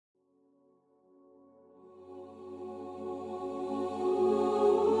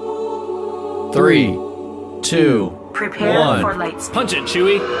3, 2, Prepare 1. for light speed. Punch it,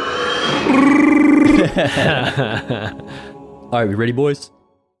 Chewie. All right, we ready, boys?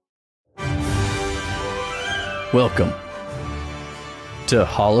 Welcome to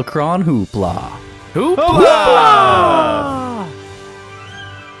Holocron Hoopla, Hoopla!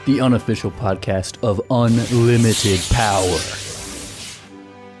 the unofficial podcast of unlimited power.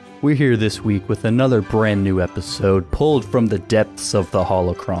 We're here this week with another brand new episode pulled from the depths of the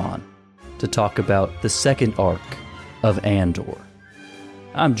Holocron to talk about the second arc of Andor.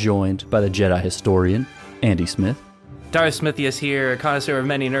 I'm joined by the Jedi historian, Andy Smith. Darth Smithius here, a connoisseur of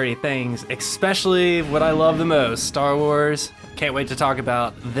many nerdy things, especially what I love the most, Star Wars. Can't wait to talk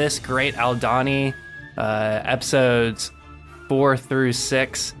about this great Aldhani, episodes 4 through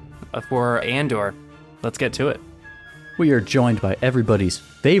 6 for Andor. Let's get to it. We are joined by everybody's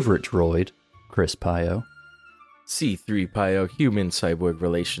favorite droid, Chris Pio. C3PIO, human-cyborg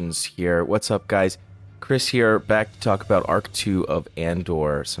relations here. What's up, guys? Chris here, back to talk about Arc 2 of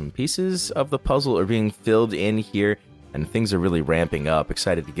Andor. Some pieces of the puzzle are being filled in here, and things are really ramping up.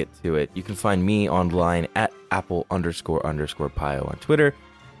 Excited to get to it. You can find me online at Apple__Pio on Twitter,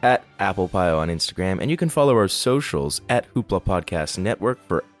 at ApplePio on Instagram, and you can follow our socials at Hoopla Podcast Network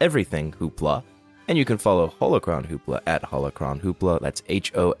for everything Hoopla. And you can follow Holocron Hoopla at Holocron Hoopla. That's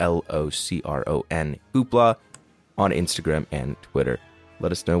HOLOCRON Hoopla on Instagram and Twitter.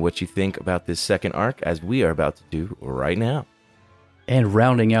 Let us know what you think about this second arc, as we are about to do right now. And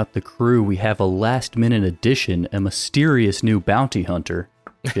rounding out the crew, we have a last-minute addition, a mysterious new bounty hunter,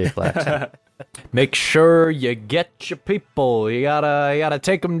 Jay Flax. Make sure you get your people. You gotta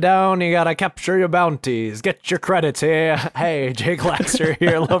take them down. You gotta capture your bounties. Get your credits here. Hey, Jake Laxer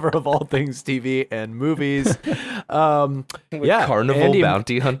here, lover of all things TV and movies. Carnival Andy,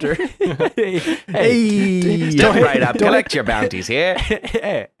 bounty hunter. hey, Step right up, collect your bounties here.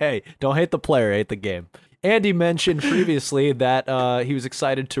 hey, don't hate the player, hate the game. Andy mentioned previously that he was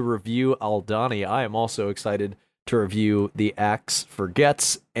excited to review Aldhani. I am also excited to review The Axe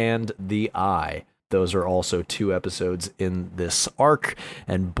Forgets and The Eye. Those are also 2 episodes in this arc,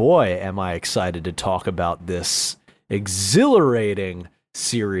 and boy, am I excited to talk about this exhilarating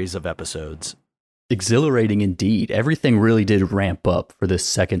series of episodes. Exhilarating indeed. Everything really did ramp up for this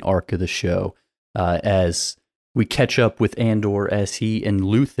second arc of the show as we catch up with Andor as he and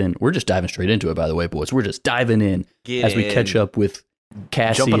Luthen. We're just diving straight into it, by the way, boys. We're just diving in as we catch up with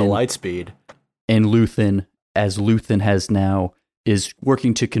Cassian. Jumping to light speed. And Luthen, as Luthen is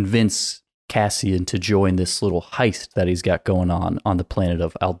working to convince Cassian to join this little heist that he's got going on the planet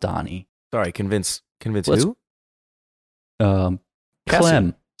of Aldhani. Sorry, convince who?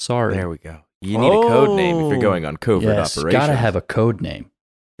 Clem. Sorry. There we go. You need a code name if you're going on covert operations. Gotta have a code name.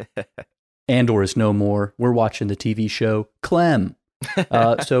 Andor is no more. We're watching the TV show Clem.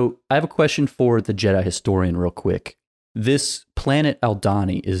 So I have a question for the Jedi historian real quick. This planet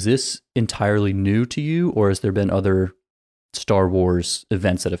Aldhani, is this entirely new to you, or has there been other Star Wars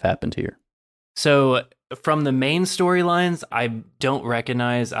events that have happened here? So, from the main storylines, I don't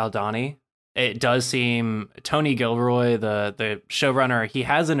recognize Aldhani. It does seem Tony Gilroy, the showrunner, he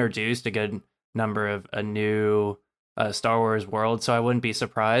has introduced a good number of a new Star Wars world, so I wouldn't be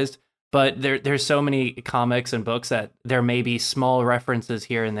surprised. But there's so many comics and books that there may be small references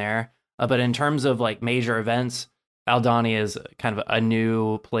here and there. But in terms of like major events, Aldhani is kind of a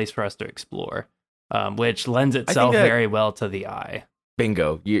new place for us to explore, which lends itself very well to The Eye.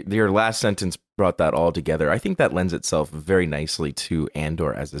 Bingo. Your last sentence brought that all together. I think that lends itself very nicely to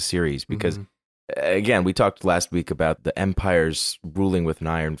Andor as a series because, again, we talked last week about the Empire's ruling with an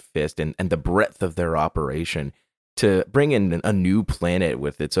iron fist and the breadth of their operation. To bring in a new planet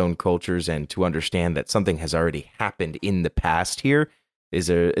with its own cultures and to understand that something has already happened in the past here is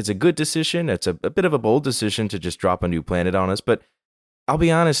a good decision. It's a bit of a bold decision to just drop a new planet on us, but I'll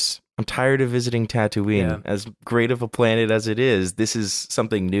be honest, I'm tired of visiting Tatooine. Yeah. As great of a planet as it is, this is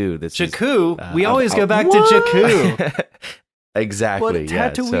something new. Jakku. We always go back to Jakku. Exactly. But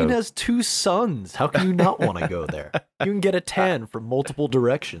Tatooine has 2 suns. How can you not want to go there? You can get a tan from multiple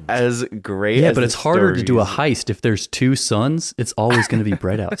directions. As great as but it's harder to do a heist if there's 2 suns. It's always going to be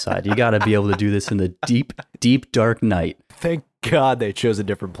bright outside. You got to be able to do this in the deep, deep, dark night. Thank God they chose a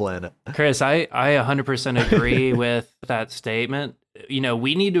different planet. Chris, I 100% agree with that statement. You know,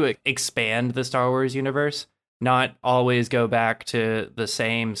 we need to expand the Star Wars universe, not always go back to the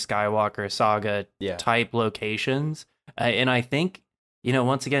same Skywalker saga type locations. And I think, you know,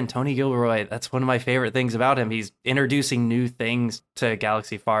 once again, Tony Gilroy, that's one of my favorite things about him. He's introducing new things to a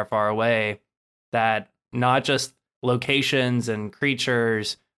galaxy far, far away that not just locations and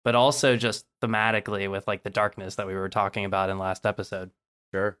creatures, but also just thematically with like the darkness that we were talking about in last episode.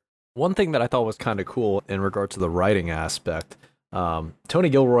 Sure. One thing that I thought was kind of cool in regard to the writing aspect, Tony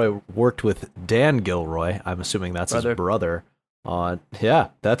Gilroy worked with Dan Gilroy. I'm assuming that's his brother. Yeah,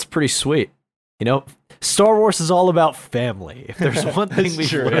 that's pretty sweet. You know, Star Wars is all about family. If there's one thing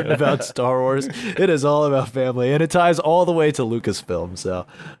we've learned about Star Wars, it is all about family, and it ties all the way to Lucasfilm. So,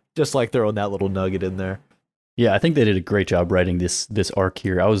 just like throwing that little nugget in there. Yeah, I think they did a great job writing this arc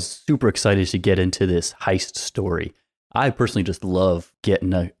here. I was super excited to get into this heist story. I personally just love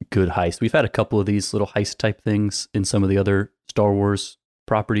getting a good heist. We've had a couple of these little heist type things in some of the other Star Wars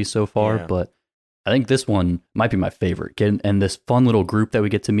properties so far, but I think this one might be my favorite. And this fun little group that we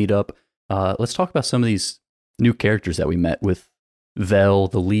get to meet up. Let's talk about some of these new characters that we met with. Vel,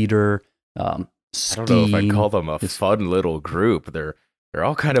 the leader. Ski, I don't know if I'd call them a fun little group. They're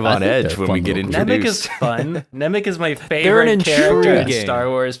all kind of on edge when we get introduced. Nemik is fun. Nemik is my favorite character in Star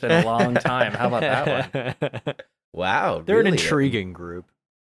Wars. Been a long time. How about that one? Wow. They're an intriguing group.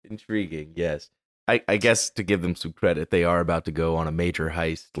 Intriguing, yes. I guess to give them some credit, they are about to go on a major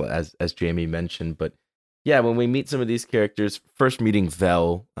heist, as Jamie mentioned. But yeah, when we meet some of these characters, first meeting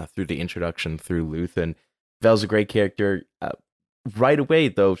Vel through the introduction through Luthen, Vel's a great character. Right away,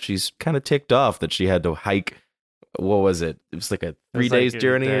 though, she's kind of ticked off that she had to hike. What was it? It was like a 3 days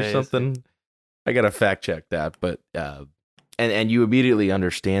journey or something. I gotta fact check that, but and you immediately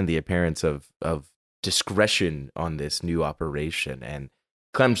understand the appearance of discretion on this new operation, and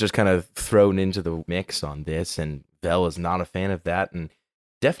Clem's just kind of thrown into the mix on this, and Vel is not a fan of that, and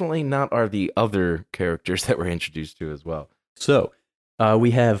definitely not are the other characters that we're introduced to as well. So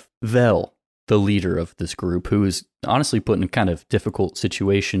we have Vel, the leader of this group, who is honestly put in a kind of difficult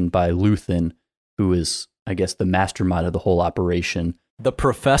situation by Luthen, who is, I guess, the mastermind of the whole operation. The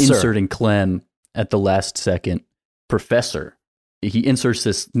professor. Inserting Clem at the last second. Professor. He inserts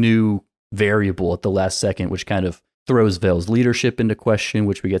this new variable at the last second, which kind of throws Vel's leadership into question,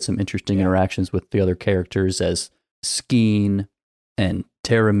 which we get some interesting interactions with the other characters as Skeen and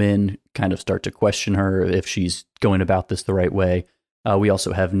Terramin kind of start to question her if she's going about this the right way. We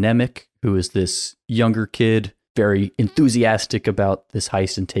also have Nemik, who is this younger kid, very enthusiastic about this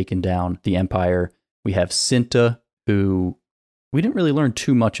heist and taking down the Empire. We have Cinta, who we didn't really learn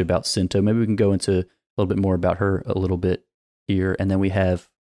too much about Cinta. Maybe we can go into a little bit more about her a little bit here. And then we have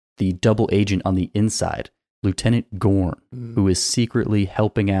the double agent on the inside, Lieutenant Gorn, who is secretly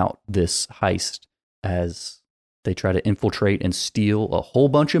helping out this heist as they try to infiltrate and steal a whole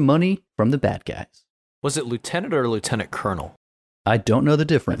bunch of money from the bad guys. Was it Lieutenant or Lieutenant Colonel? I don't know the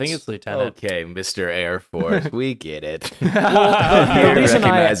difference. I think it's Lieutenant. Okay, Mr. Air Force, we get it. The reason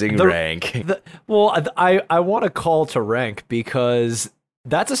recognizing rank. I want to call to rank because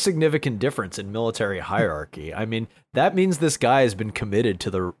that's a significant difference in military hierarchy. I mean, that means this guy has been committed to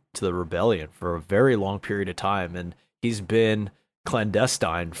the rebellion for a very long period of time, and he's been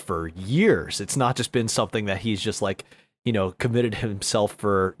clandestine for years. It's not just been something that he's just like, committed himself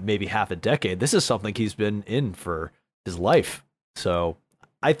for maybe half a decade. This is something he's been in for his life. So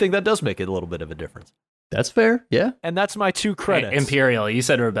I think that does make it a little bit of a difference. That's fair, yeah. And that's my 2 credits. Imperial, you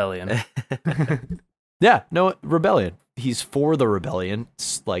said rebellion. Yeah, no, rebellion. He's for the rebellion,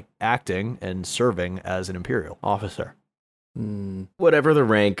 like acting and serving as an Imperial officer. Whatever the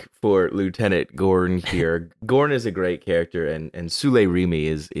rank for Lieutenant Gorn here, Gorn is a great character, and Sule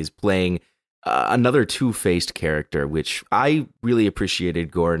Rimi is playing another two-faced character, which I really appreciated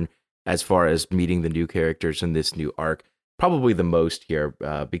Gorn as far as meeting the new characters in this new arc. Probably the most here,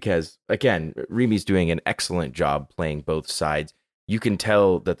 because, again, Rimi's doing an excellent job playing both sides. You can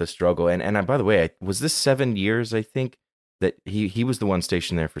tell that the struggle, and by the way, was this 7 years, I think, that he was the one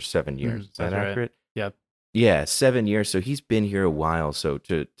stationed there for 7 years. Is that accurate? Right. Yep. Yeah, 7 years. So he's been here a while. So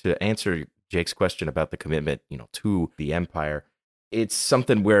to answer Jake's question about the commitment, to the Empire, it's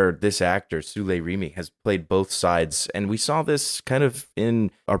something where this actor, Sule Rimi, has played both sides. And we saw this kind of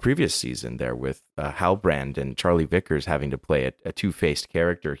in our previous season there with Halbrand and Charlie Vickers having to play a two-faced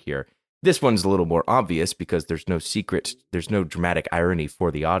character here. This one's a little more obvious because there's no secret, there's no dramatic irony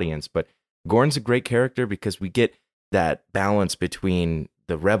for the audience. But Gorn's a great character because we get that balance between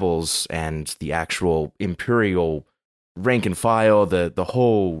the rebels and the actual Imperial rank and file, the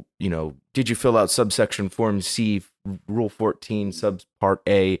whole, did you fill out subsection form C, rule 14, subpart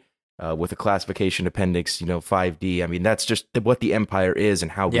A, with a classification appendix, 5D. I mean, that's just what the Empire is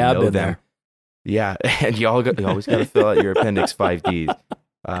and how we know them. There. Yeah, and you always got to fill out your appendix 5D.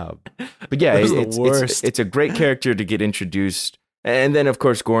 But yeah, it's a great character to get introduced. And then, of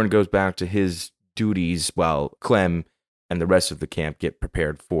course, Gorn goes back to his duties while Clem and the rest of the camp get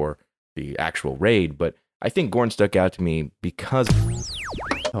prepared for the actual raid. But I think Gorn stuck out to me because...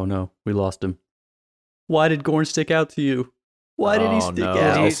 Oh no, we lost him. Why did Gorn stick out to you? Why did he Oh, stick no.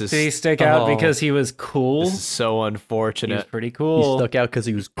 out? This Did he stick out Oh. because he was cool? This is so He was unfortunate. pretty He cool. stuck out because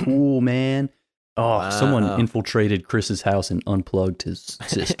he was cool, man. Oh, someone infiltrated Chris's house and unplugged his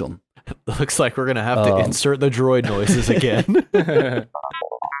system. Looks like we're gonna have to insert the droid noises again.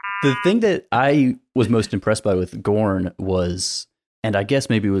 The thing that I was most impressed by with Gorn was, and I guess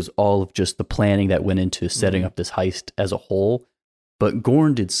maybe it was all of just the planning that went into setting up this heist as a whole, but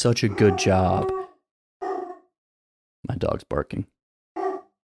Gorn did such a good job. My dog's barking.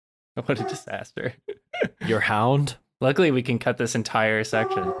 What a disaster. Your hound? Luckily, we can cut this entire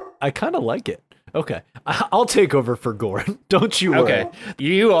section. I kind of like it. Okay, I'll take over for Gorn. Don't you worry. Okay,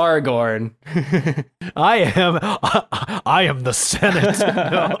 you are Gorn. I am the Senate.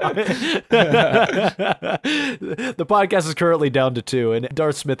 No. The podcast is currently down to 2, and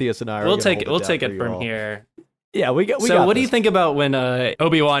Darth Smithius and I are. We'll gonna take hold we'll down take for it you from all. here. Yeah, we got. So, what do you this. think about when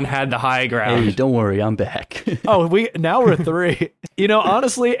Obi-Wan had the high ground? Hey, don't worry, I'm back. Oh, now we're 3. You know,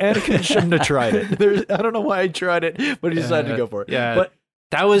 honestly, Anakin shouldn't have tried it. I don't know why he tried it, but he decided to go for it. Yeah, but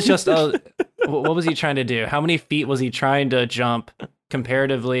that was just what was he trying to do? How many feet was he trying to jump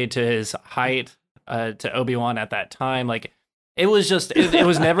comparatively to his height to Obi-Wan at that time? Like, it was just it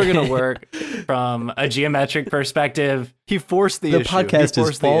was never going to work from a geometric perspective. he forced the The issue. podcast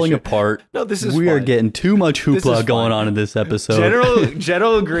is falling apart. No, this is We are fine. getting too much This is hoopla fine. going on in this episode.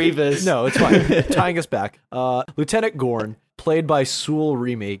 General Grievous. No, it's fine. Tying us back. Lieutenant Gorn, played by Sewell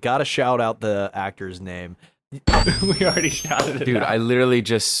Remy. Gotta shout out the actor's name. We already shouted it Dude, out. I literally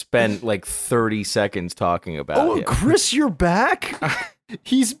just spent like 30 seconds talking about him. Chris, you're back?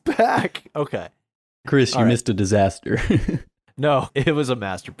 He's back. Okay. Chris, you All right. missed a disaster. No, it was a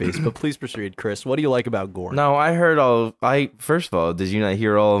masterpiece, but please proceed, Chris. What do you like about Gorn? No, I heard first of all, did you not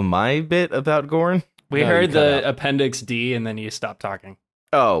hear all of my bit about Gorn? We No, you heard cut the out. Appendix D, and then you stopped talking.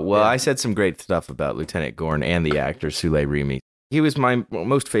 Oh, well, Yeah. I said some great stuff about Lieutenant Gorn and the actor Sule Remy. He was my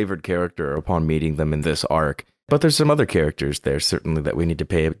most favorite character upon meeting them in this arc. But there's some other characters there, certainly, that we need to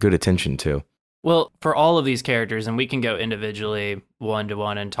pay good attention to. Well, for all of these characters, and we can go individually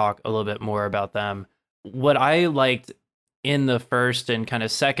one-to-one and talk a little bit more about them. What I liked in the first and kind of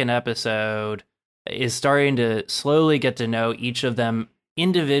second episode is starting to slowly get to know each of them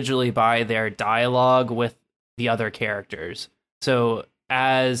individually by their dialogue with the other characters. So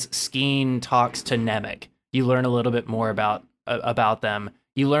as Skeen talks to Nemec, you learn a little bit more about them.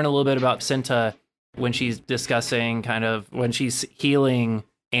 You learn a little bit about Cinta when she's discussing when she's healing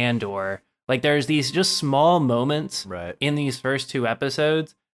Andor. Like, there's these just small moments Right. in these first 2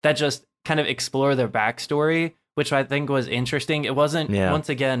 episodes that just kind of explore their backstory, which I think was interesting. It wasn't, once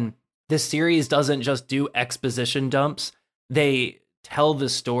again, this series doesn't just do exposition dumps. They tell the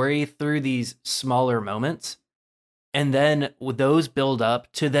story through these smaller moments. And then those build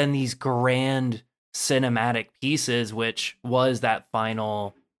up to then these grand cinematic pieces, which was that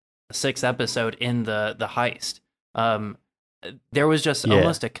final 6th episode in the heist. There was just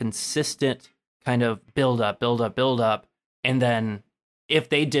almost a consistent kind of build up. And then if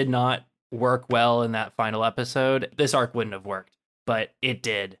they did not work well in that final episode, this arc wouldn't have worked, but it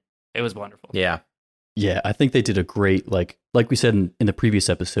did. It was wonderful. Yeah. Yeah, I think they did a great, like we said in the previous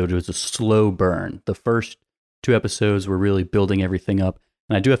episode, it was a slow burn. The first 2 episodes were really building everything up.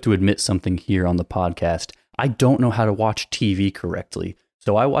 And I do have to admit something here on the podcast. I don't know how to watch TV correctly.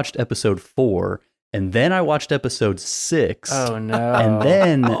 So I watched episode 4, and then I watched episode 6. Oh, no. And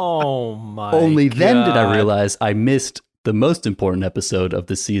then, Oh my only then did I God. realize I missed the most important episode of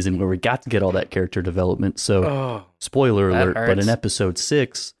the season where we got to get all that character development. So, spoiler That alert, but in hurts. episode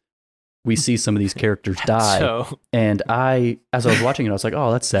 6, we see some of these characters die. So, And as I was watching it, I was like,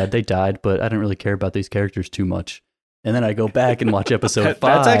 oh, that's sad. They died, but I didn't really care about these characters too much. And then I go back and watch episode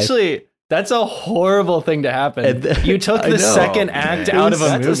 5. That's a horrible thing to happen. And then- You took I the know. second act out of a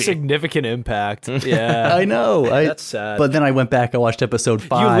that's a movie. significant impact. Yeah. I know. That's sad. But then I went back, I watched episode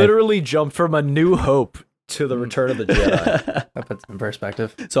 5. you literally jumped from A New Hope to The Return of the Jedi. That puts it in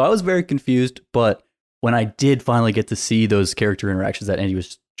perspective. So I was very confused, but when I did finally get to see those character interactions that Andy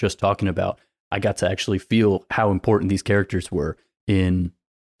was just talking about, I got to actually feel how important these characters were in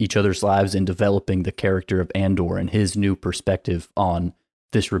each other's lives in developing the character of Andor and his new perspective on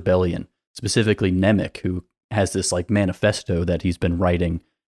this rebellion. Specifically Nemec, who has this like manifesto that he's been writing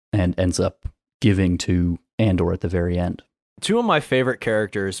and ends up giving to Andor at the very end. 2 of my favorite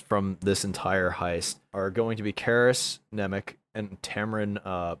characters from this entire heist are going to be Karis Nemec and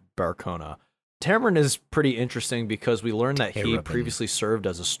Tamron Barcona. Tamron is pretty interesting because we learned that he Terramin. previously served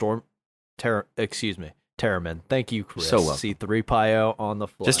as a Terramin. Thank you, Chris. So welcome. C3PO on the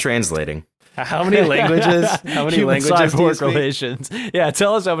fly. Just translating. How many languages? How many Human languages do you cyborg speak? relations. Yeah,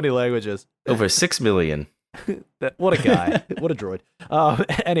 tell us how many languages. Over 6 million. What a guy. What a droid.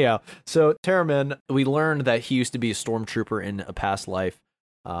 Anyhow, so Terramin, we learned that he used to be a stormtrooper in a past life,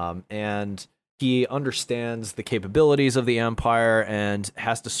 and he understands the capabilities of the Empire and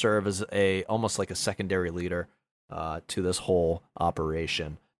has to serve as almost like a secondary leader to this whole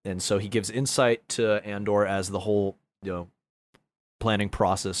operation. And so he gives insight to Andor as the whole planning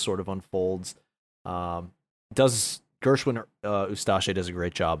process sort of unfolds. Gershwin Ustache does a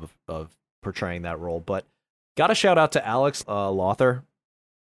great job of portraying that role, but gotta shout out to Alex Lothar.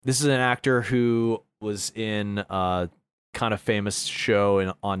 This is an actor who was in a kind of famous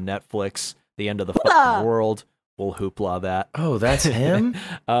show on Netflix, The End of the Fucking World. We'll hoopla that. Oh, that's him?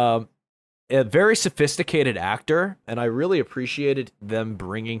 A very sophisticated actor, and I really appreciated them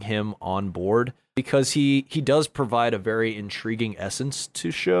bringing him on board because he does provide a very intriguing essence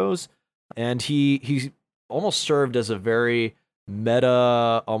to shows, and he almost served as a very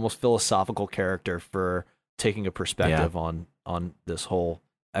meta, almost philosophical character for taking a perspective on this whole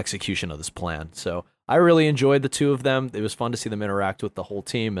execution of this plan. So I really enjoyed the two of them. It was fun to see them interact with the whole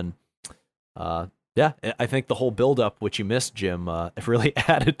team, and I think the whole build-up, which you missed, Jim, really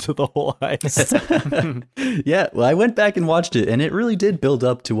added to the whole heist. Yeah, well, I went back and watched it, and it really did build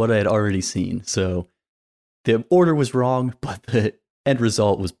up to what I had already seen. So the order was wrong, but the end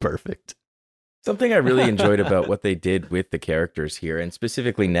result was perfect. Something I really enjoyed about what they did with the characters here, and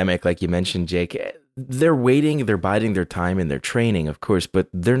specifically Nemec, like you mentioned, Jake, they're waiting, they're biding their time in their training, of course, but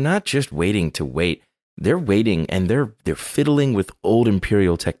they're not just waiting to wait. They're waiting, and they're fiddling with old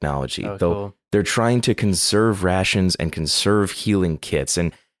Imperial technology. Cool. They're trying to conserve rations and conserve healing kits.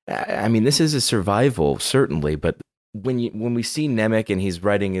 And I mean, this is a survival, certainly, but when we see Nemec and he's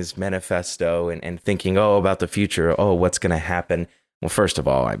writing his manifesto and thinking, about the future, what's going to happen? Well, first of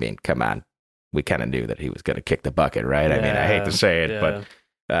all, I mean, come on. We kind of knew that he was going to kick the bucket, right? Yeah, I mean, I hate to say it, but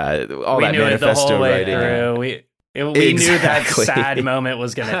all that manifesto writing. We knew that sad moment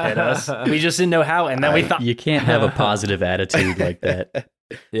was going to hit us. We just didn't know how, and then we thought... You can't have a positive attitude like that.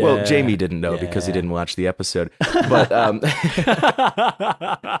 Yeah. Well, Jamie didn't know because he didn't watch the episode. But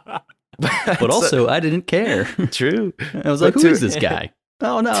but also, I didn't care. True. I was like, who is this guy?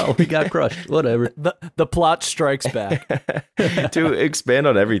 Oh, no, he got crushed. Whatever. The plot strikes back. To expand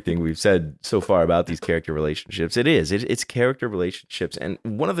on everything we've said so far about these character relationships, it's character relationships. And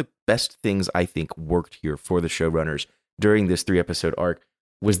one of the best things I think worked here for the showrunners during this 3-episode arc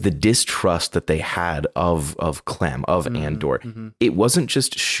was the distrust that they had of Clem, of Andor. Mm-hmm. It wasn't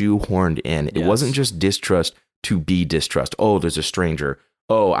just shoehorned in. It wasn't just distrust to be distrust. Oh, there's a stranger.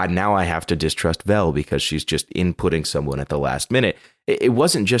 Now I have to distrust Vel because she's just inputting someone at the last minute. It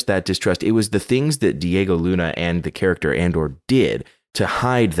wasn't just that distrust. It was the things that Diego Luna and the character Andor did to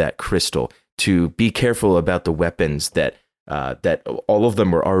hide that crystal, to be careful about the weapons that all of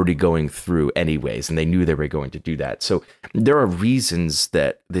them were already going through anyways, and they knew they were going to do that. So there are reasons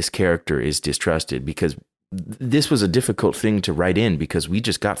that this character is distrusted, because this was a difficult thing to write in, because we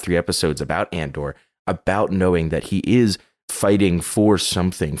just got 3 episodes about Andor, about knowing that he is fighting for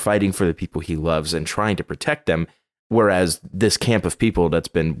something, fighting for the people he loves and trying to protect them, whereas this camp of people that's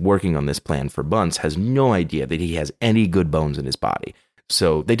been working on this plan for months has no idea that he has any good bones in his body.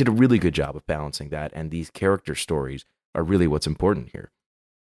 So they did a really good job of balancing that, and these character stories are really what's important here.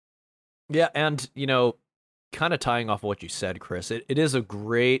 Yeah, and, kind of tying off what you said, Chris, it is a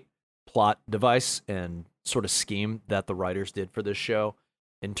great plot device and sort of scheme that the writers did for this show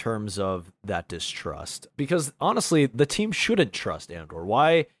in terms of that distrust. Because, honestly, the team shouldn't trust Andor.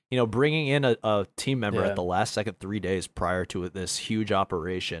 Why, bringing in a team member at the last second 3 days prior to this huge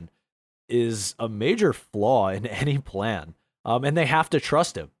operation is a major flaw in any plan. And they have to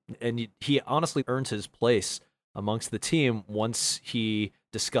trust him. And he honestly earns his place amongst the team once he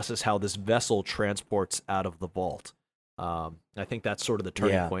discusses how this vessel transports out of the vault. I think that's sort of the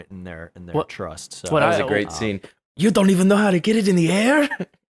turning point in their trust. So that was a great scene. You don't even know how to get it in the air?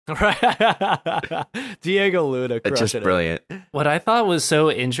 Right. Diego Luna crushing just brilliant. What I thought was so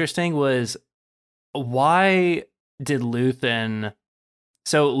interesting was, why did Luthen...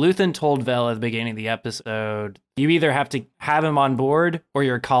 So Luthen told Vel at the beginning of the episode, you either have to have him on board or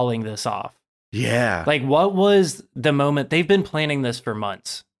you're calling this off. Yeah. Like, what was the moment? They've been planning this for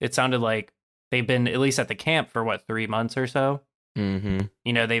months. It sounded like they've been at least at the camp for 3 months or so. Mm-hmm.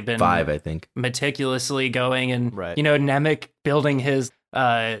 They've been 5, I think, meticulously going, and Nemec building his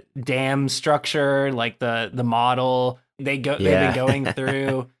dam structure, like the model. They've been going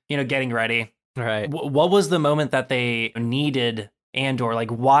through, getting ready. Right. What was the moment that they needed Andor?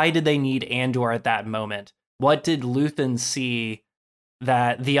 Like, why did they need Andor at that moment? What did Luthen see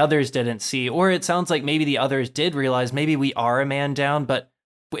that the others didn't see? Or it sounds like maybe the others did realize maybe we are a man down, but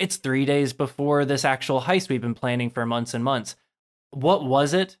it's 3 days before this actual heist we've been planning for months and months. What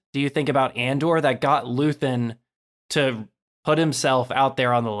was it, do you think, about Andor that got Luthen to put himself out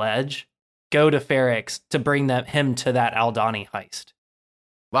there on the ledge, go to Ferrix to bring him to that Aldhani heist?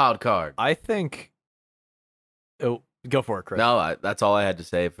 Wild card. I think... Oh, go for it, Chris. No, that's all I had to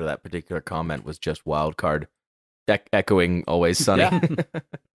say for that particular comment was just wild card. Echoing Always Sunny.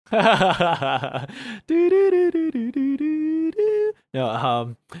 Yeah.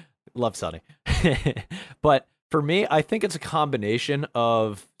 No, love Sunny. But for me, I think it's a combination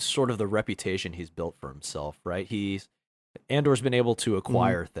of sort of the reputation he's built for himself, right? Andor's been able to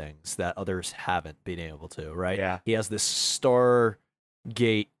acquire things that others haven't been able to, right? Yeah. He has this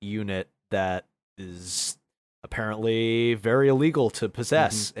Stargate unit that is apparently very illegal to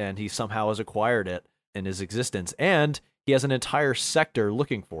possess, and he somehow has acquired it in his existence, and he has an entire sector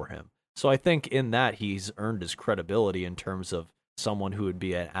looking for him. So I think in that he's earned his credibility in terms of someone who would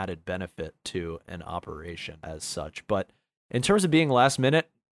be an added benefit to an operation as such. But in terms of being last minute,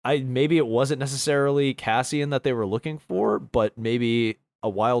 maybe it wasn't necessarily Cassian that they were looking for, but maybe a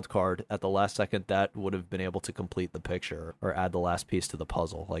wild card at the last second that would have been able to complete the picture or add the last piece to the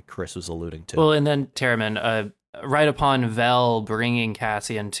puzzle, like Chris was alluding to. Well, and then Terraman, right upon Vel bringing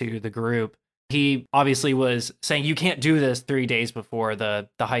Cassian to the group, he obviously was saying, you can't do this 3 days before the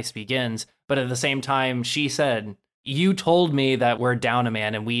heist begins. But at the same time, she said, you told me that we're down a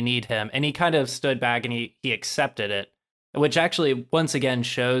man and we need him. And he kind of stood back and he accepted it, which actually, once again,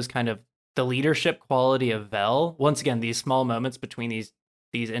 shows kind of the leadership quality of Vel. Once again, these small moments between these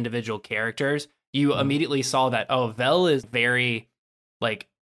individual characters, you immediately saw that, oh, Vel is very, like,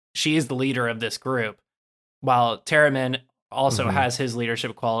 she is the leader of this group. While Terraman also has his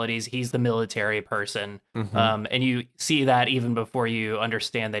leadership qualities. He's the military person. And you see that even before you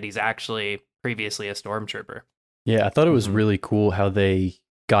understand that he's actually previously a stormtrooper. Yeah, I thought it was really cool how they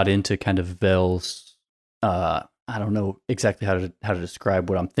got into kind of Vel's, I don't know exactly how to describe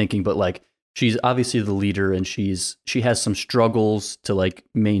what I'm thinking, but like, she's obviously the leader and she has some struggles to like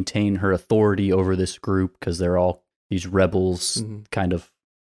maintain her authority over this group because they're all these rebels kind of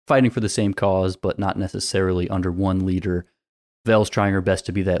fighting for the same cause, but not necessarily under one leader. Vel's trying her best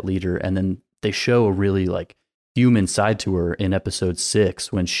to be that leader, and then they show a really like human side to her in episode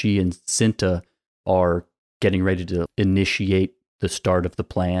 6 when she and Cinta are getting ready to initiate the start of the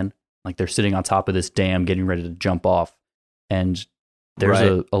plan. Like they're sitting on top of this dam getting ready to jump off, and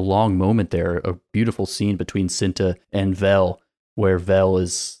there's a long moment there, a beautiful scene between Cinta and Vel where Vel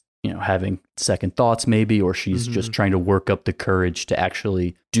is, having second thoughts maybe, or she's just trying to work up the courage to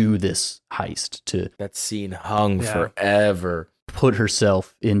actually do this heist, to that scene hung forever. Put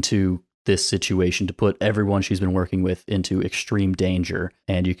herself into this situation, to put everyone she's been working with into extreme danger.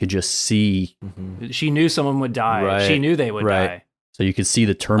 And you could just see... She knew someone would die. Right. She knew they would die. So you could see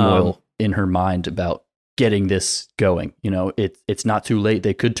the turmoil in her mind about getting this going. It's not too late.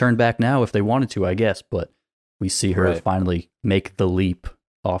 They could turn back now if they wanted to, I guess. But we see her finally make the leap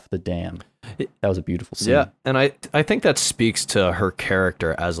off the dam. That was a beautiful scene. Yeah, and I think that speaks to her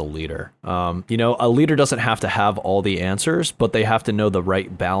character as a leader. A leader doesn't have to have all the answers, but they have to know the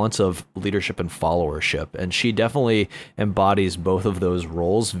right balance of leadership and followership. And she definitely embodies both of those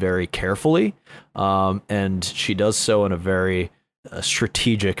roles very carefully, and she does so in a very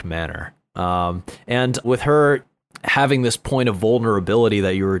strategic manner. And with her having this point of vulnerability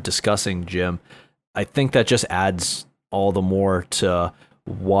that you were discussing, Jim, I think that just adds all the more to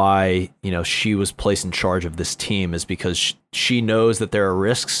why she was placed in charge of this team, is because she knows that there are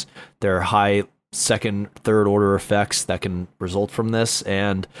risks, there are high second, third order effects that can result from this,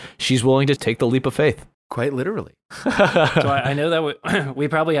 and she's willing to take the leap of faith. Quite literally. So I know that we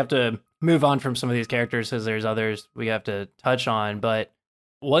probably have to move on from some of these characters because there's others we have to touch on, but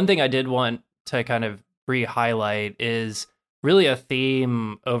one thing I did want to kind of re-highlight is really a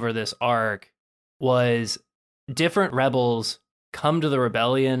theme over this arc was different rebels come to the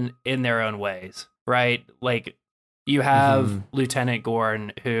rebellion in their own ways, right? Like you have Lieutenant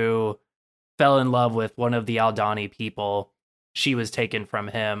Gorn, who fell in love with one of the Aldhani people. She was taken from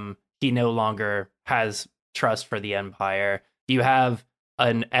him. He no longer has trust for the Empire. You have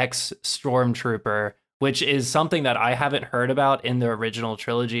an ex-stormtrooper, which is something that I haven't heard about in the original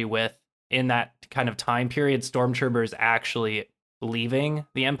trilogy, with in that kind of time period, stormtroopers actually leaving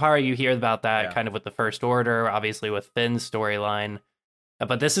the Empire. You hear about that kind of with the First Order, obviously with Finn's storyline,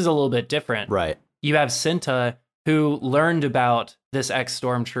 but this is a little bit different. Right. You have Cinta, who learned about this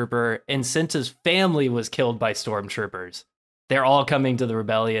ex-stormtrooper, and Cinta's family was killed by stormtroopers. They're all coming to the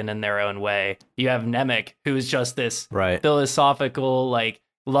rebellion in their own way. You have Nemec, who's just this philosophical, like,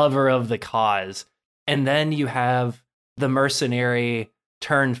 lover of the cause. And then you have the mercenary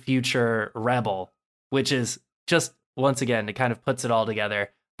turn future rebel, which is just, once again, it kind of puts it all together.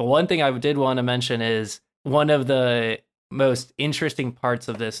 But one thing I did want to mention is one of the most interesting parts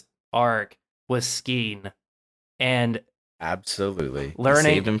of this arc was Skeen. And absolutely learning,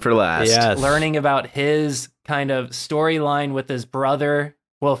 saved him for last. Yes. Learning about his kind of storyline with his brother.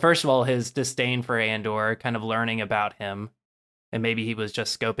 Well, first of all, his disdain for Andor, kind of learning about him. And maybe he was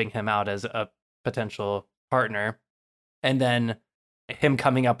just scoping him out as a potential partner. And then him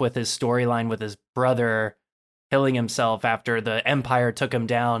coming up with his storyline with his brother killing himself after the Empire took him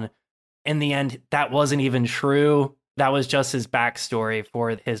down. In the end, that wasn't even true. That was just his backstory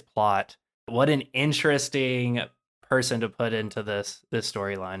for his plot. What an interesting person to put into this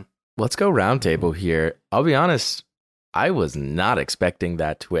storyline. Let's go roundtable here. I'll be honest, I was not expecting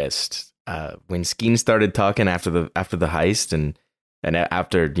that twist. When Skeen started talking after the heist and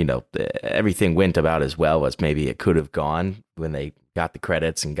after, you know, everything went about as well as maybe it could have gone when they got the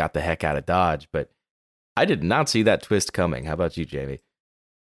credits and got the heck out of Dodge, but I did not see that twist coming. How about you, Jamie?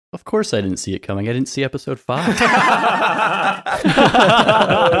 Of course I didn't see it coming. I didn't see episode 5. Oh,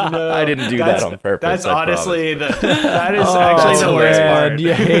 no. I didn't do that on purpose. That's honestly that is actually the worst part.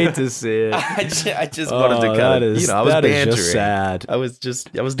 You hate to see it. I just wanted to kind of, I was bantering. Is just sad. I was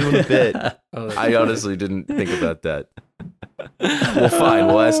doing a bit. I honestly didn't think about that. Well, fine.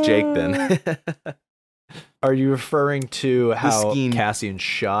 We'll ask Jake then. Are you referring to how Skeen, Cassian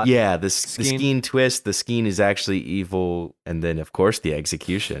shot? Yeah, the Skeen twist. The Skeen is actually evil, and then of course the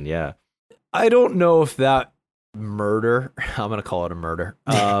execution. Yeah, I don't know if that murder, I'm gonna call it a murder.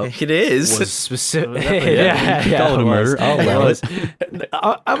 It is was specific. Call it a murder. I'll allow it.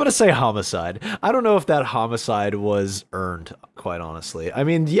 I'm gonna say homicide. I don't know if that homicide was earned. Quite honestly, I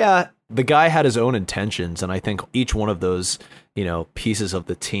mean, yeah, the guy had his own intentions, and I think each one of those, you know, pieces of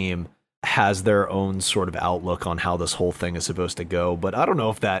the team has their own sort of outlook on how this whole thing is supposed to go. But I don't know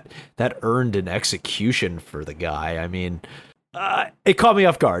if that earned an execution for the guy. I mean, it caught me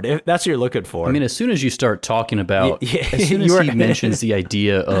off guard. If that's what you're looking for. I mean, as soon as you start talking about, as soon as he mentions the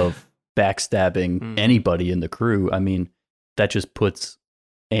idea of backstabbing anybody in the crew, I mean, that just puts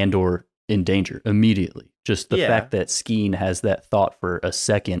Andor in danger immediately. Just the fact that Skeen has that thought for a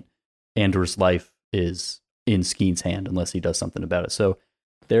second, Andor's life is in Skeen's hand unless he does something about it. So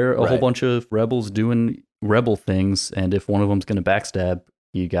there are a whole bunch of rebels doing rebel things, and if one of them's going to backstab,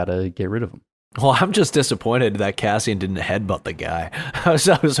 you got to get rid of them. Well, I'm just disappointed that Cassian didn't headbutt the guy. I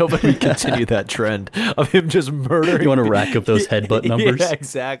was hoping we'd continue that trend of him just murdering. You want to rack up those headbutt numbers? Yeah,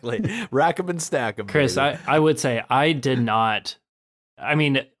 exactly. Rack them and stack them. Chris, I would say I did not. I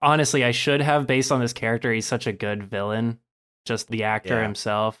mean, honestly, I should have, based on this character. He's such a good villain, just the actor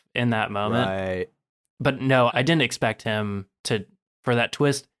himself in that moment. Right. But no, I didn't expect him for that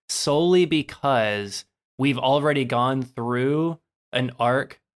twist, solely because we've already gone through an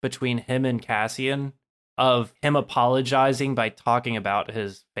arc between him and Cassian of him apologizing by talking about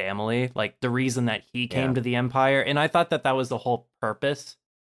his family, like the reason that he came to the Empire. And I thought that was the whole purpose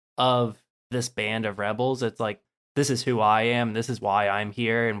of this band of rebels. It's like, this is who I am, this is why I'm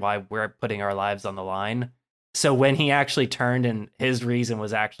here, and why we're putting our lives on the line. So when he actually turned and his reason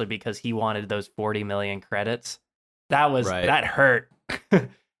was actually because he wanted those 40 million credits, that hurt.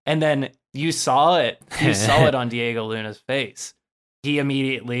 And then you saw it on Diego Luna's face. He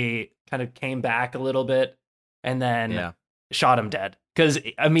immediately kind of came back a little bit and then shot him dead. Because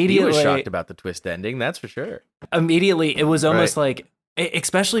immediately he was shocked about the twist ending, that's for sure. Immediately, it was almost like,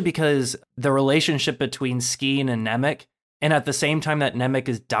 especially because the relationship between Skeen and Nemec, and at the same time that Nemec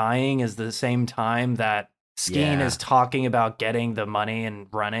is dying is the same time that Skeen is talking about getting the money and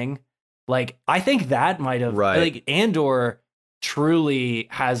running. Like, I think that might have, like, Andor truly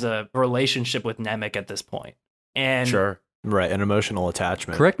has a relationship with Nemec at this point. And Right, an emotional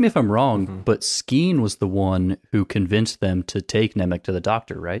attachment. Correct me if I'm wrong, but Skeen was the one who convinced them to take Nemec to the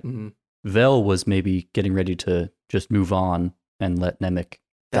doctor, right? Mm-hmm. Vel was maybe getting ready to just move on and let Nemec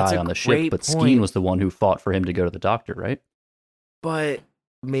die on the ship, but Skeen was the one who fought for him to go to the doctor, right? But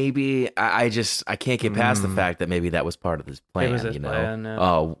maybe I can't get past the fact that maybe that was part of his plan. It was his plan,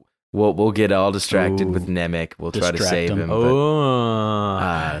 yeah. We'll get all distracted with Nemec. We'll try to save him.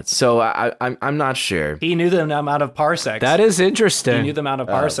 So I'm not sure. He knew them out of parsecs. That is interesting. He knew them out of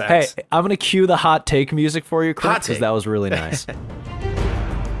parsecs. Hey, I'm gonna cue the hot take music for you, Chris, because that was really nice.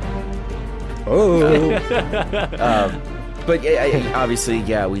 But obviously,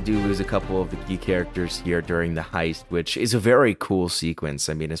 we do lose a couple of the key characters here during the heist, which is a very cool sequence.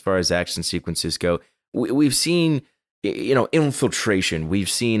 I mean, as far as action sequences go, we've seen, infiltration. We've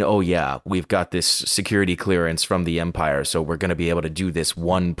seen, we've got this security clearance from the Empire, so we're going to be able to do this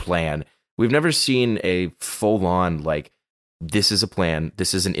one plan. We've never seen a full-on, this is a plan.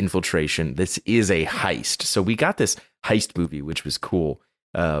 This is an infiltration. This is a heist. So we got this heist movie, which was cool.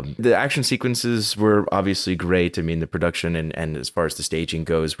 The action sequences were obviously great. I mean, the production and as far as the staging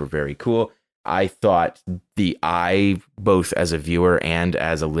goes, were very cool. I thought the eye, both as a viewer and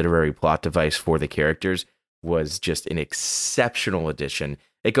as a literary plot device for the characters, was just an exceptional addition.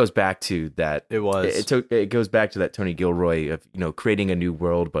 It goes back to that. It goes back to that Tony Gilroy of, creating a new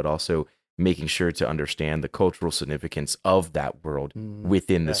world, but also making sure to understand the cultural significance of that world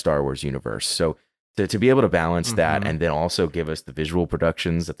within the Star Wars universe. So to be able to balance that and then also give us the visual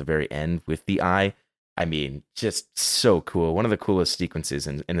productions at the very end with the eye, I mean, just so cool. One of the coolest sequences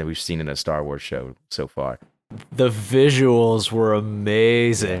and that we've seen in a Star Wars show so far. The visuals were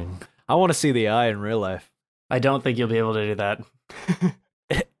amazing. I want to see the eye in real life. I don't think you'll be able to do that.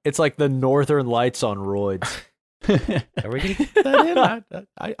 It's like the Northern Lights on roids. Are we going to get that in?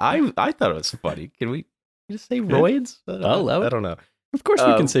 I thought it was funny. Can we just say roids? I don't know. Of course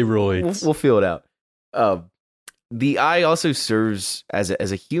we can say roids. We'll feel it out. The eye also serves as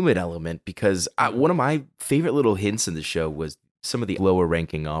a human element because one of my favorite little hints in the show was some of the lower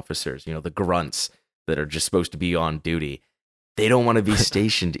ranking officers, the grunts that are just supposed to be on duty. They don't want to be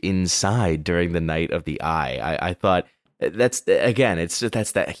stationed inside during the night of the eye. I thought that's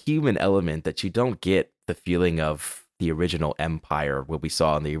that human element that you don't get the feeling of the original Empire, what we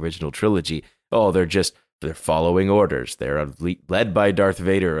saw in the original trilogy. Oh, they're following orders. They're led by Darth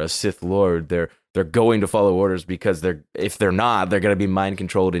Vader, a Sith Lord. They're going to follow orders because if they're not, they're going to be mind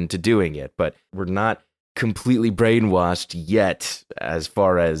controlled into doing it. But we're not completely brainwashed yet as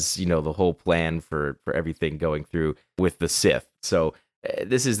far as, the whole plan for everything going through with the Sith. So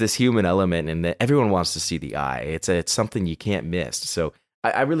this is this human element and that everyone wants to see the eye. It's something you can't miss. So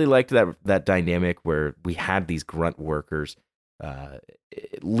I really liked that dynamic where we had these grunt workers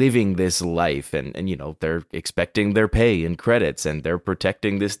living this life and they're expecting their pay and credits and they're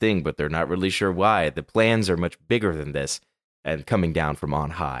protecting this thing, but they're not really sure why. The plans are much bigger than this and coming down from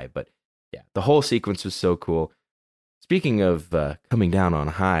on high. But yeah, the whole sequence was so cool. Speaking of coming down on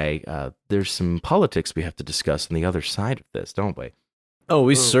high, there's some politics we have to discuss on the other side of this, don't we? Oh,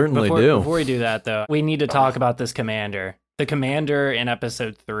 we certainly do. Before we do that, though, we need to talk about this commander. The commander in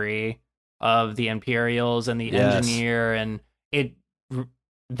episode 3 of the Imperials and the engineer, and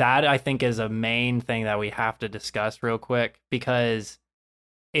that I think is a main thing that we have to discuss real quick because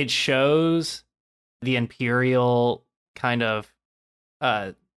it shows the Imperial kind of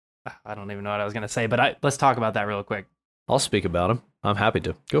I don't even know what I was going to say, but let's talk about that real quick. I'll speak about him. I'm happy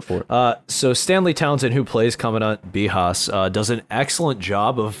to. Go for it. So Stanley Townsend, who plays Commandant Bihas, does an excellent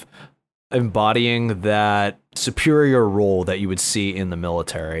job of embodying that superior role that you would see in the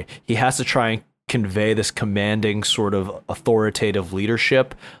military. He has to try and convey this commanding sort of authoritative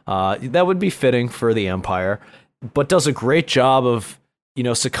leadership that would be fitting for the Empire, but does a great job of,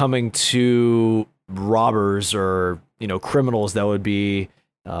 succumbing to robbers or, criminals that would be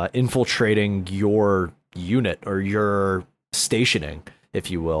infiltrating your unit or your stationing,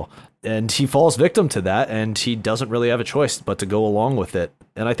 if you will. And he falls victim to that, and he doesn't really have a choice but to go along with it.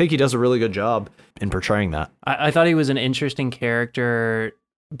 And I think he does a really good job in portraying that. I thought he was an interesting character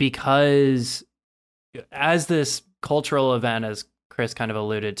because as this cultural event, as Chris kind of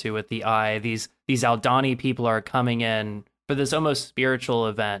alluded to with the eye, these Aldani people are coming in for this almost spiritual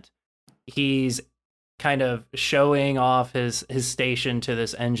event. He's kind of showing off his station to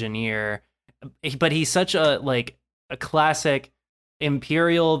this engineer, but he's such a classic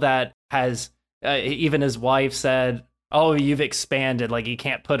Imperial that has even his wife said, "Oh, you've expanded." Like he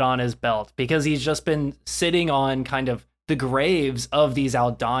can't put on his belt because he's just been sitting on kind of the graves of these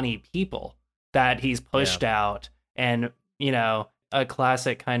Aldani people that he's pushed out, and a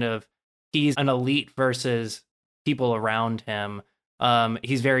classic kind of he's an elite versus people around him.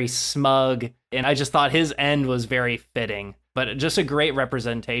 He's very smug, and I just thought his end was very fitting, but just a great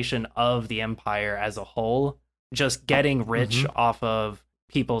representation of the Empire as a whole, just getting rich off of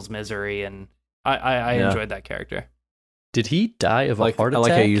people's misery, and I enjoyed that character. Did he die of a heart attack? I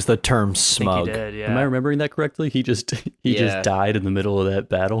like how you use the term smug. I think he did, yeah. Am I remembering that correctly? He just died in the middle of that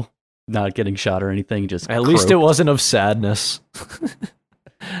battle, not getting shot or anything. At least it wasn't of sadness.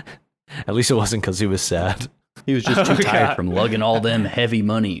 At least it wasn't because he was sad. He was just too tired from lugging all them heavy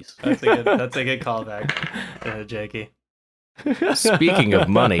monies. That's a good callback, Jakey. Speaking of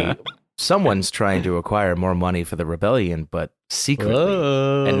money, someone's trying to acquire more money for the rebellion, but secretly.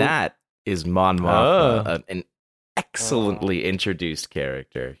 Whoa. And that is Mon Mothma, an excellently introduced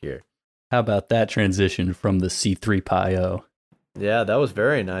character here. How about that transition from the C3PO? Yeah, that was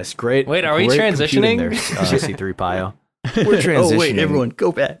very nice. Great. Wait, are we transitioning? C3PO. We're transitioning. Oh wait, everyone,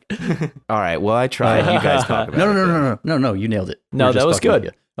 go back. All right. Well, I tried. You guys talk about it. No, you nailed it. No, We're just that was talking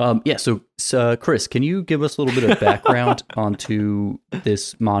good. with you. So Chris, can you give us a little bit of background onto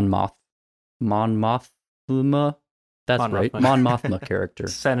this Mon Mothma? That's Mon right, Mothma. Mon Mothma character.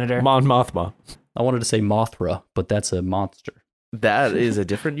 Senator. Mon Mothma. I wanted to say Mothra, but that's a monster. That is a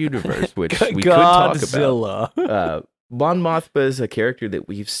different universe, which we could talk about. Godzilla. Mon Mothma is a character that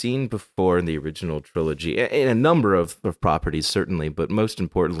we've seen before in the original trilogy, in a number of properties, certainly, but most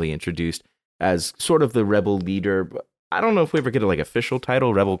importantly introduced as sort of the rebel leader. I don't know if we ever get a official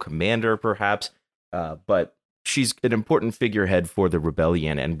title, rebel commander, perhaps, but she's an important figurehead for the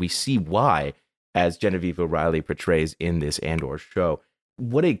rebellion, and we see why, as Genevieve O'Reilly portrays in this Andor show.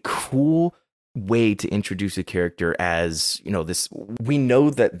 What a cool way to introduce a character as, this. We know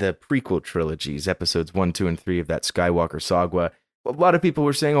that the prequel trilogies, episodes 1, 2, and 3 of that Skywalker saga, a lot of people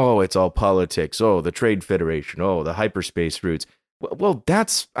were saying, oh, it's all politics. Oh, the Trade Federation. Oh, the hyperspace routes. Well,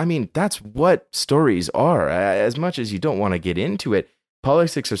 that's what stories are. As much as you don't want to get into it,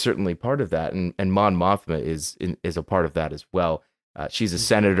 politics are certainly part of that. And Mon Mothma is a part of that as well. She's a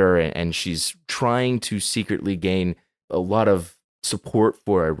senator, and she's trying to secretly gain a lot of support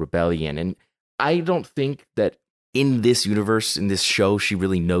for a rebellion. And I don't think that in this universe, in this show, she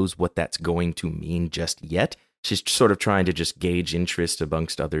really knows what that's going to mean just yet. She's sort of trying to just gauge interest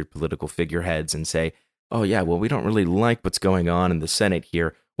amongst other political figureheads and say, oh yeah, well, we don't really like what's going on in the Senate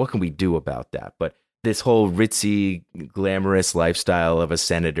here. What can we do about that? But this whole ritzy, glamorous lifestyle of a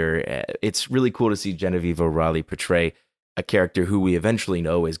senator, it's really cool to see Genevieve O'Reilly portray a character who we eventually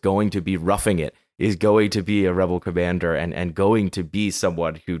know is going to be roughing it, is going to be a rebel commander, and going to be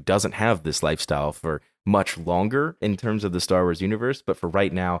someone who doesn't have this lifestyle for much longer in terms of the Star Wars universe. But for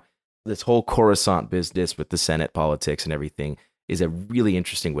right now, this whole Coruscant business with the Senate politics and everything is a really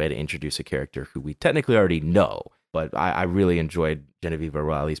interesting way to introduce a character who we technically already know. But I really enjoyed Genevieve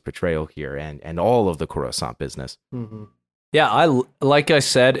O'Reilly's portrayal here and all of the Coruscant business. Mm-hmm. Yeah, like I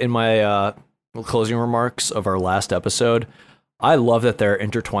said in my closing remarks of our last episode, I love that they're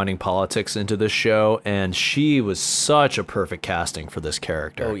intertwining politics into this show, and she was such a perfect casting for this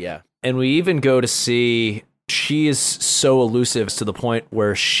character. Oh, yeah. And we even go to see she is so elusive to the point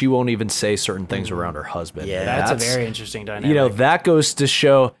where she won't even say certain things around her husband. Yeah, That's a very interesting dynamic. That goes to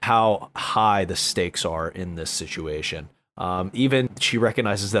show how high the stakes are in this situation. Even she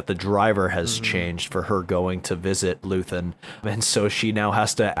recognizes that the driver has changed for her going to visit Luthen. And so she now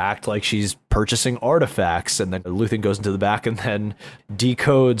has to act like she's purchasing artifacts. And then Luthen goes into the back and then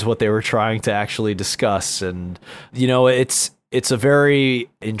decodes what they were trying to actually discuss. And, it's a very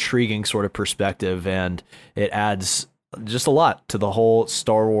intriguing sort of perspective, and it adds just a lot to the whole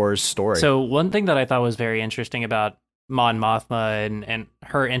Star Wars story. So one thing that I thought was very interesting about Mon Mothma and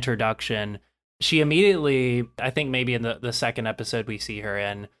her introduction, she immediately, I think maybe in the second episode we see her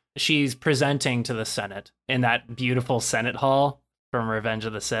in, she's presenting to the Senate in that beautiful Senate hall from Revenge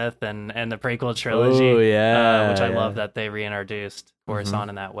of the Sith and the prequel trilogy. Oh, yeah. Which I love that they reintroduced Coruscant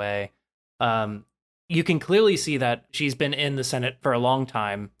in that way. You can clearly see that she's been in the Senate for a long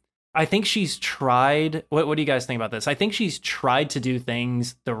time. I think she's tried, what do you guys think about this? I think she's tried to do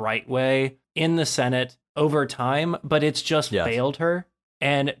things the right way in the Senate over time, but it's just failed her.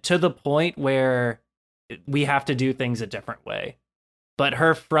 And to the point where we have to do things a different way. But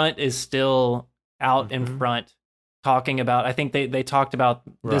her front is still out in front talking about, I think they talked about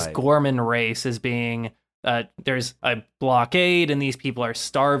this Gorman race as being, there's a blockade and these people are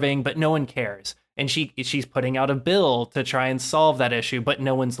starving, but no one cares. And she's putting out a bill to try and solve that issue, but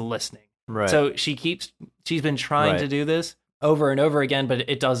no one's listening. Right. So she's been trying to do this over and over again, but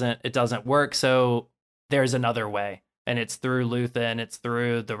it doesn't work. So there's another way. And it's through Luthen, it's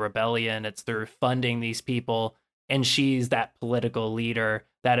through the rebellion, it's through funding these people. And she's that political leader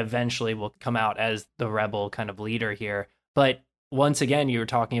that eventually will come out as the rebel kind of leader here. But once again, you were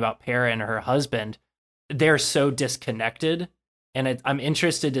talking about Para and her husband. They're so disconnected. And I'm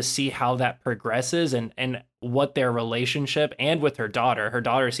interested to see how that progresses and what their relationship, and with her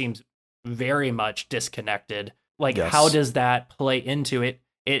daughter seems very much disconnected. Like, how does that play into it?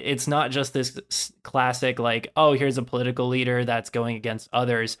 It's not just this classic, like, oh, here's a political leader that's going against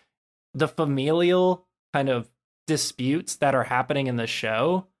others. The familial kind of disputes that are happening in the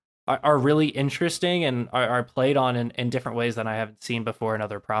show are really interesting and are played on in different ways than I haven't seen before in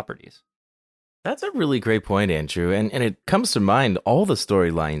other properties. That's a really great point, Andrew. And it comes to mind, all the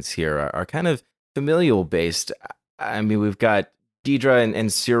storylines here are kind of familial based. I mean, we've got Deidre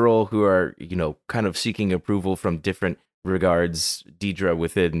and Cyril who are, kind of seeking approval from different regards. Deidre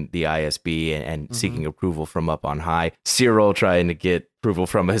within the ISB and seeking approval from up on high. Cyril trying to get approval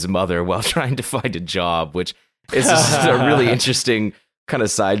from his mother while trying to find a job, which It's just a really interesting kind of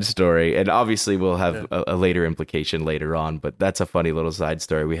side story. And obviously we'll have a later implication later on, but that's a funny little side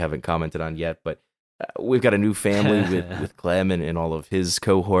story we haven't commented on yet. But we've got a new family with Clem and all of his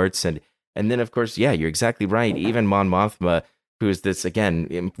cohorts. And then, of course, yeah, you're exactly right. Even Mon Mothma, who is this,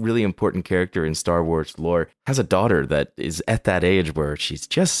 again, really important character in Star Wars lore, has a daughter that is at that age where she's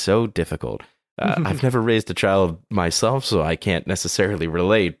just so difficult. I've never raised a child myself, so I can't necessarily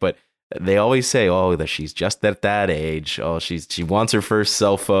relate, but they always say, oh, that she's just at that age. Oh, she wants her first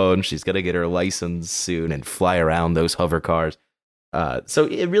cell phone. She's going to get her license soon and fly around those hover cars. So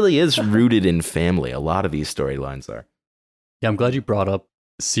it really is rooted in family. A lot of these storylines are. Yeah, I'm glad you brought up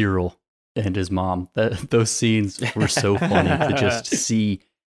Cyril and his mom. Those scenes were so funny to just see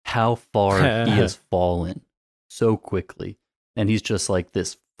how far he has fallen so quickly. And he's just like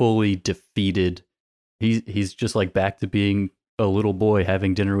this fully defeated. He's just like back to being a little boy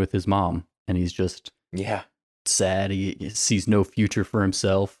having dinner with his mom. And he's just sad. He sees no future for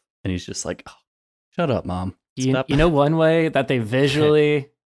himself. And he's just like, oh, shut up, Mom. You know, one way that they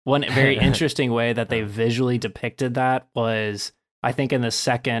one very interesting way that they visually depicted that was, I think in the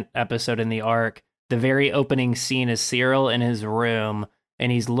second episode in the arc, the very opening scene is Cyril in his room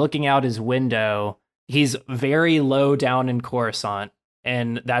and he's looking out his window. He's very low down in Coruscant.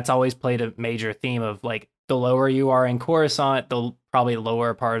 And that's always played a major theme of like, the lower you are in Coruscant, the probably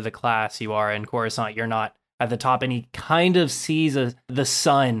lower part of the class you are in Coruscant. You're not at the top. And he kind of sees the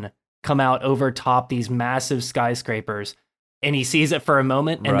sun come out over top these massive skyscrapers. And he sees it for a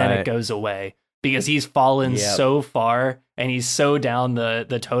moment and then it goes away because he's fallen so far and he's so down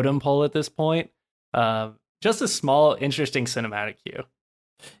the totem pole at this point. Just a small, interesting cinematic cue.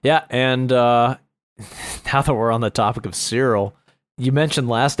 Yeah, and now that we're on the topic of Cyril, you mentioned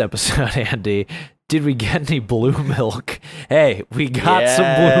last episode, Andy, did we get any blue milk? Hey, we got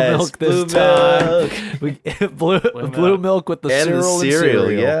some blue milk this time. Blue milk with the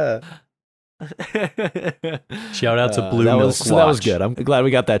cereal. Yeah. Shout out to Blue Milk Watch. That was good. I'm glad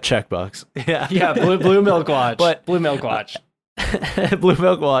we got that checkbox. Yeah, Blue Milk Watch. But Blue Milk Watch. Blue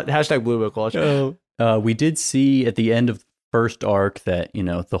Milk Watch. Hashtag Blue Milk Watch. We did see at the end of the first arc that, you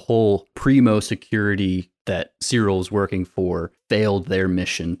know, the whole Primo security that Cyril's working for failed their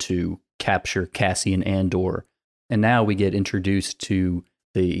mission to capture Cassian Andor. And now we get introduced to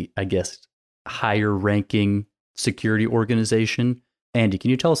the, I guess, higher ranking security organization. Andy,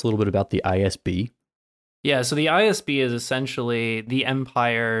 can you tell us a little bit about the ISB? Yeah, so the ISB is essentially the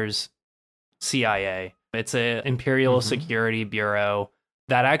Empire's CIA. It's an Imperial Security Bureau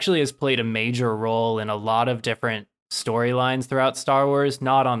that actually has played a major role in a lot of different storylines throughout Star Wars,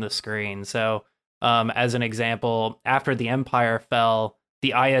 not on the screen. So, as an example, after the Empire fell,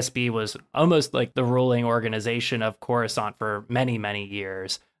 the ISB was almost like the ruling organization of Coruscant for many, many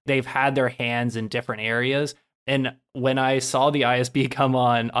years. They've had their hands in different areas. And when I saw the ISB come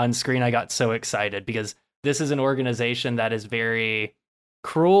on screen, I got so excited because this is an organization that is very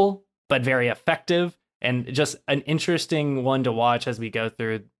cruel, but very effective and just an interesting one to watch as we go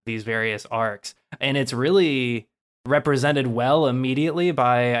through these various arcs. And it's really represented well immediately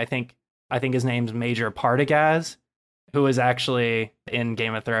by, I think his name's Major Partagaz, who was actually in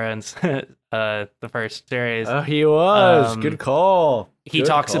Game of Thrones, the first series. Oh, he was. Good call. He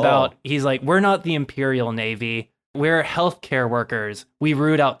talks about, he's like, we're not the Imperial Navy. We're healthcare workers. We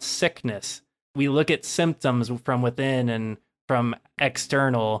root out sickness. We look at symptoms from within and from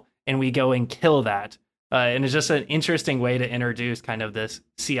external, and we go and kill that. And it's just an interesting way to introduce kind of this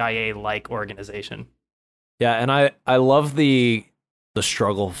CIA-like organization. Yeah, and I love the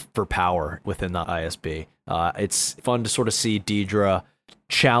struggle for power within the ISB. It's fun to sort of see Deidre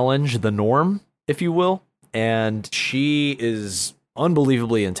challenge the norm, if you will. And she is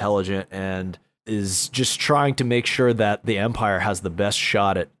unbelievably intelligent and is just trying to make sure that the Empire has the best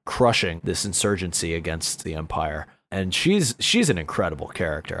shot at crushing this insurgency against the Empire. And she's an incredible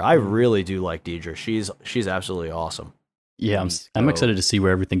character. I really do like Deidre. She's absolutely awesome. Yeah, I'm excited to see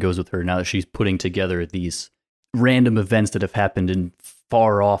where everything goes with her now that she's putting together these random events that have happened in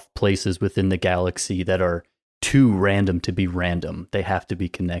far off places within the galaxy that are too random to be random. They have to be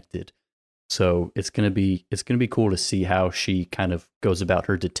connected. So it's gonna be cool to see how she kind of goes about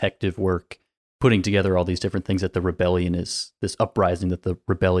her detective work, putting together all these different things that this uprising that the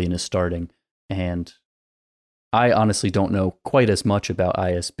rebellion is starting. And I honestly don't know quite as much about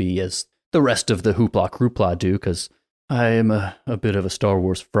ISB as the rest of the Hoopla do, because I am a bit of a Star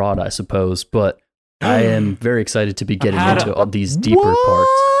Wars fraud, I suppose, but I am very excited to be getting into all these deeper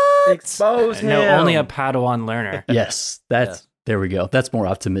parts. Expose him. No, only a Padawan learner. Yes, that's There we go. That's more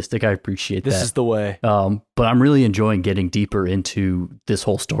optimistic. I appreciate that. This is the way. But I'm really enjoying getting deeper into this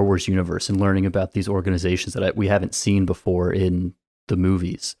whole Star Wars universe and learning about these organizations that we haven't seen before in the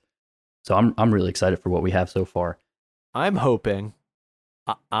movies. So I'm really excited for what we have so far. I am hoping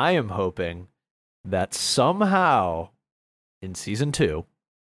that somehow in season 2,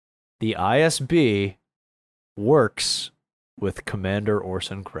 the ISB works with Commander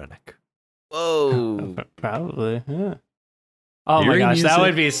Orson Krennic. Whoa. Probably. Yeah. Oh my Hearing gosh, that music.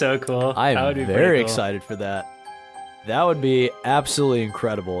 would be so cool. I That would am be very pretty cool. excited for that. That would be absolutely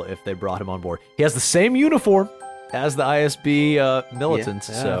incredible if they brought him on board. He has the same uniform as the ISB militants,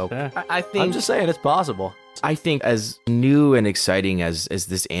 Yeah, so fair. I think I'm just saying it's possible. I think as new and exciting as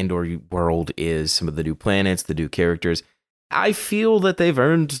this Andor world is, some of the new planets, the new characters, I feel that they've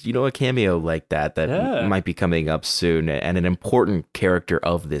earned, a cameo like that Yeah. might be coming up soon and an important character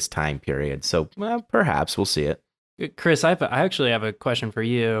of this time period. So perhaps we'll see it. Chris, I actually have a question for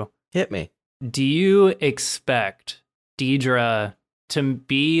you. Hit me. Do you expect Deidre to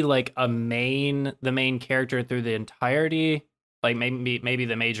be like the main character through the entirety, like maybe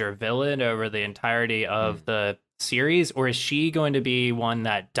the major villain over the entirety of the series, or is she going to be one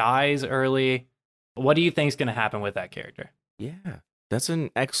that dies early? What do you think is going to happen with that character? Yeah, that's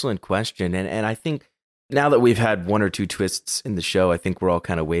an excellent question. And I think now that we've had one or two twists in the show, I think we're all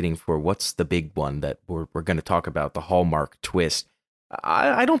kind of waiting for what's the big one that we're going to talk about, the hallmark twist.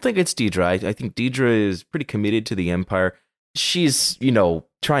 I don't think it's Deidre. I think Deidre is pretty committed to the Empire. She's,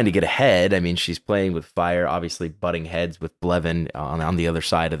 trying to get ahead. I mean, she's playing with fire, obviously butting heads with Blevin on the other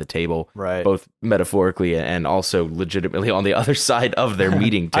side of the table, Right. both metaphorically and also legitimately on the other side of their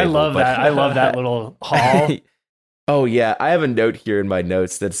meeting table. I love that. I love that little hall. Oh, yeah. I have a note here in my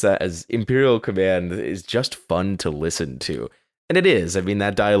notes that says Imperial Command is just fun to listen to. And it is. I mean,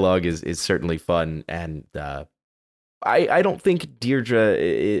 that dialogue is certainly fun. And I don't think Deirdre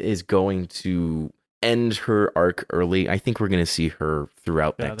is going to end her arc early. I think we're going to see her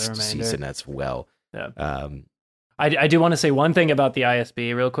throughout Yeah, the next remainder. season as well. Yeah. I do want to say one thing about the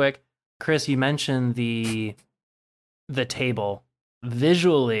ISB real quick. Chris, you mentioned the table.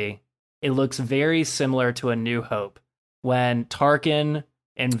 Visually, it looks very similar to A New Hope when Tarkin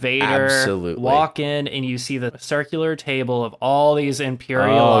and Vader Absolutely. walk in and you see the circular table of all these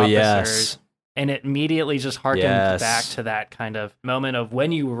Imperial Oh, officers. yes. And it immediately just harkens Yes. back to that kind of moment of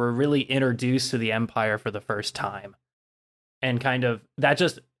when you were really introduced to the Empire for the first time. And kind of that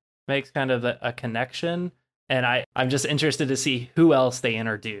just makes kind of a connection. And I'm just interested to see who else they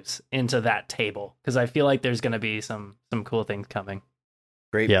introduce into that table, because I feel like there's going to be some cool things coming.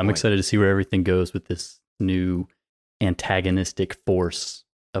 Great. Yeah, I'm point. excited to see where everything goes with this new antagonistic force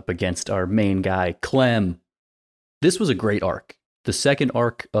up against our main guy, Clem. This was a great arc. The second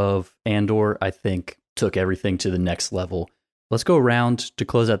arc of Andor, I think, took everything to the next level. Let's go around to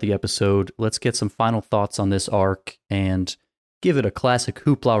close out the episode. Let's get some final thoughts on this arc and give it a classic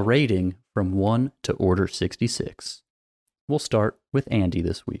Hoopla rating from 1 to Order 66. We'll start with Andy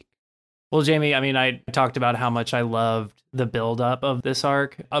this week. Well, Jamie, I mean, I talked about how much I loved the buildup of this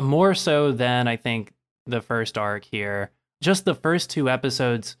arc, more so than I think the first arc here. Just the first 2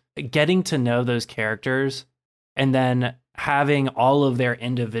 episodes, getting to know those characters and then having all of their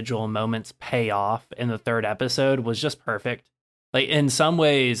individual moments pay off in the 3rd episode was just perfect. Like, in some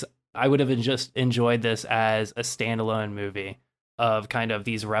ways, I would have just enjoyed this as a standalone movie of kind of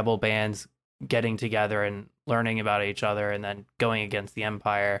these rebel bands getting together and learning about each other and then going against the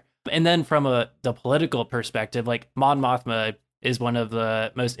Empire. And then from the political perspective, like Mon Mothma is one of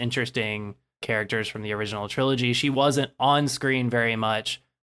the most interesting characters from the original trilogy. She wasn't on screen very much.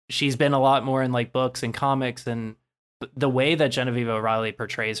 She's been a lot more in like books and comics, and the way that Genevieve O'Reilly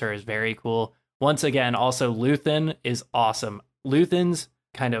portrays her is very cool. Once again, also Luthen is awesome. Luthen's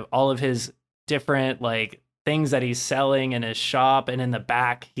kind of all of his different like things that he's selling in his shop, and in the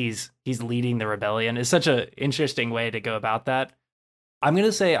back he's leading the rebellion. It's such an interesting way to go about that. I'm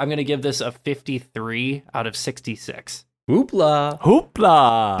going to give this a 53 out of 66. Hoopla!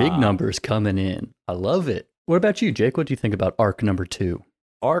 Hoopla! Big numbers coming in. I love it. What about you, Jake? What do you think about arc number 2?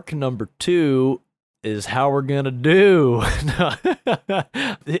 Arc number 2 is how we're gonna do.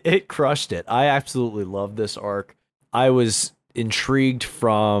 It crushed it. I absolutely love this arc. I was intrigued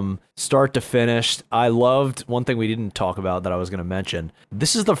from start to finish. I loved one thing we didn't talk about that I was going to mention.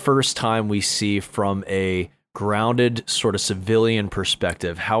 This is the first time we see from a grounded sort of civilian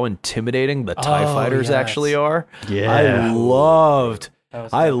perspective how intimidating the TIE fighters yes. actually are. Yeah. I loved That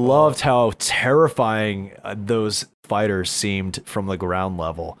was I so cool. loved how terrifying those fighters seemed from the ground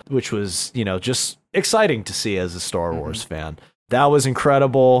level, which was, just exciting to see as a Star Wars fan. That was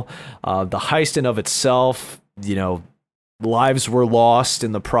incredible. The heist in of itself, lives were lost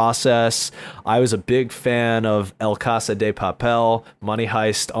in the process. I was a big fan of El Casa de Papel, Money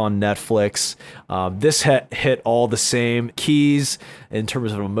Heist on Netflix. This hit all the same keys in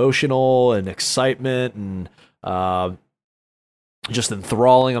terms of emotional and excitement and just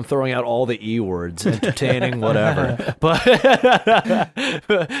enthralling. I'm throwing out all the E words, entertaining, whatever. But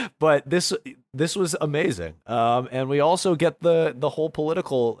this was amazing. And we also get the whole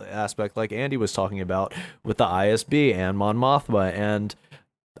political aspect, like Andy was talking about, with the ISB and Mon Mothma. And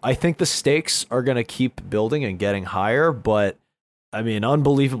I think the stakes are going to keep building and getting higher, but I mean,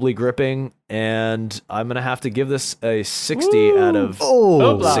 unbelievably gripping. And I'm going to have to give this a 60 out of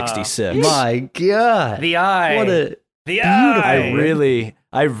 66. My God. The eye. What a The eye.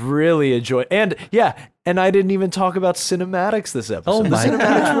 I really enjoyed, and I didn't even talk about cinematics this episode. Oh my the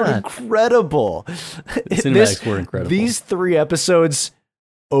cinematics were God. incredible. Cinematics were incredible. These 3 episodes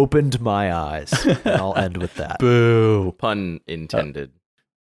opened my eyes, and I'll end with that. Boo. Pun intended.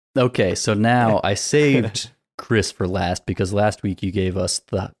 Okay, so now I saved Chris for last because last week you gave us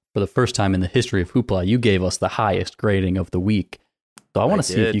for the first time in the history of Hoopla, you gave us the highest grading of the week. So I want to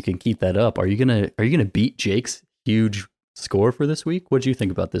see if you can keep that up. Are you gonna beat Jake's huge score for this week? What do you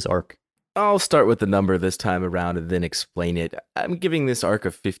think about this arc? I'll start with the number this time around and then explain it. I'm giving this arc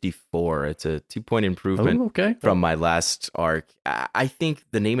a 54. It's a 2-point improvement from my last arc. I think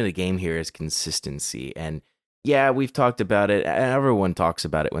the name of the game here is consistency. And yeah, we've talked about it. Everyone talks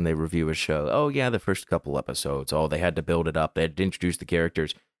about it when they review a show. Oh yeah, the first couple episodes. Oh, they had to build it up. They had to introduce the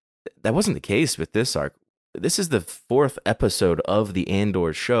characters. That wasn't the case with this arc. This is the 4th episode of the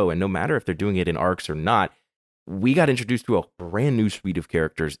Andor show. And no matter if they're doing it in arcs or not, we got introduced to a brand new suite of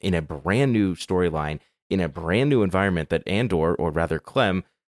characters in a brand new storyline, in a brand new environment that Andor, or rather Clem,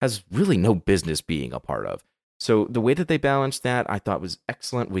 has really no business being a part of. So the way that they balanced that, I thought was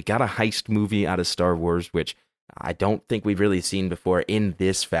excellent. We got a heist movie out of Star Wars, which I don't think we've really seen before in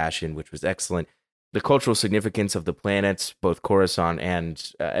this fashion, which was excellent. The cultural significance of the planets, both Coruscant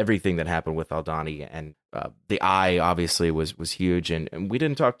and everything that happened with Aldhani and the Eye, obviously, was huge. And we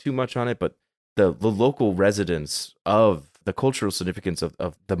didn't talk too much on it, but the local residents of the cultural significance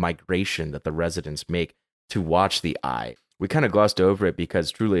of the migration that the residents make to watch the Eye. We kind of glossed over it because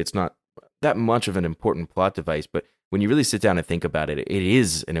truly it's not that much of an important plot device, but when you really sit down and think about it, it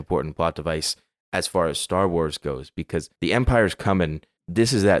is an important plot device as far as Star Wars goes, because the Empire's coming.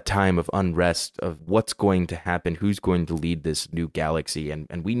 This is that time of unrest of what's going to happen, who's going to lead this new galaxy, and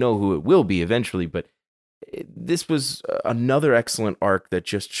we know who it will be eventually, but this was another excellent arc that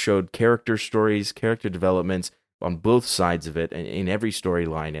just showed character stories, character developments on both sides of it and in every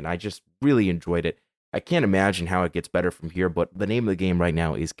storyline, and I just really enjoyed it. I can't imagine how it gets better from here, but the name of the game right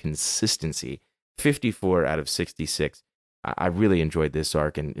now is consistency. 54 out of 66. I really enjoyed this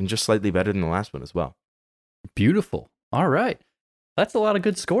arc, and just slightly better than the last one as well. Beautiful. All right. That's a lot of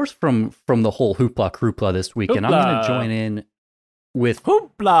good scores from the whole Hoopla Croopla this week, and I'm going to join in with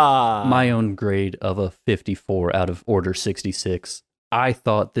Hoopla! my own grade of a 54 out of Order 66. I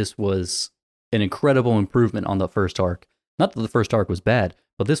thought this was an incredible improvement on the first arc. Not that the first arc was bad,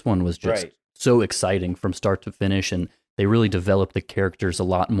 but this one was just so exciting from start to finish, and they really developed the characters a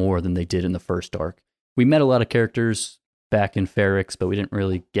lot more than they did in the first arc. We met a lot of characters back in Ferrix, but we didn't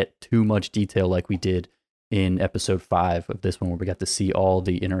really get too much detail like we did in episode 5 of this one, where we got to see all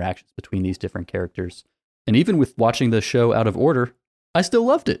the interactions between these different characters. And even with watching the show out of order, I still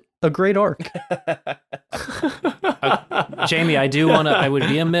loved it. A great arc. Jamie, I would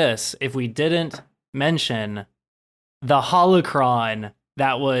be amiss if we didn't mention the holocron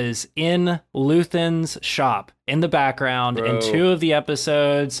that was in Luthen's shop in the background in 2 of the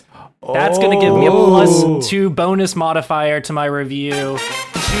episodes. That's going to give me a +2 bonus modifier to my review.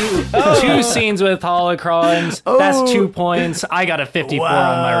 Two scenes with holocrons. That's 2 points. I got a 54 on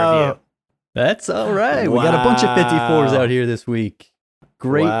my review. That's all right. We got a bunch of 54s out here this week.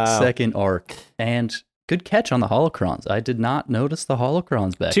 Great second arc. And good catch on the holocrons. I did not notice the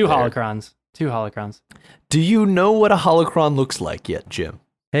holocrons back there. 2 holocrons. Do you know what a holocron looks like yet, Jim?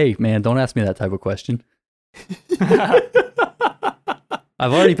 Hey, man, don't ask me that type of question.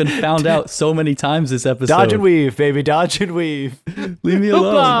 I've already been found out so many times this episode. Dodge and weave, baby. Dodge and weave. Leave me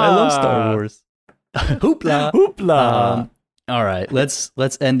alone. I love Star Wars. Hoopla. Hoopla. All right, let's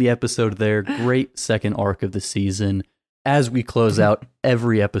end the episode there. Great second arc of the season. As we close out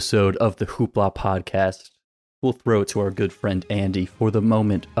every episode of the Hoopla podcast, we'll throw it to our good friend Andy for the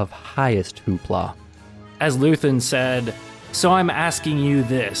moment of highest hoopla. As Luthen said, so I'm asking you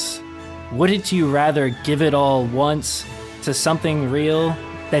this. Wouldn't you rather give it all once to something real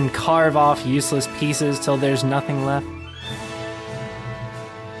than carve off useless pieces till there's nothing left?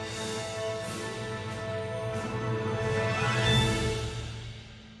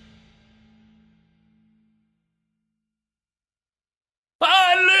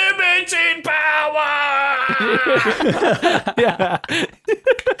 Yeah.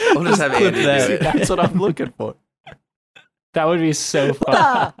 We'll just have clip Andy that. do it. That's what I'm looking for. That would be so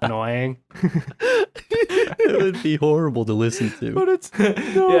fucking annoying. It would be horrible to listen to. But it's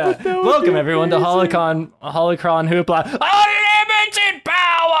Yeah. Welcome everyone to Holocron Hoopla. Unlimited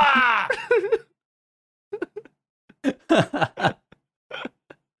power.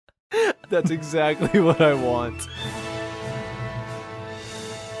 That's exactly what I want.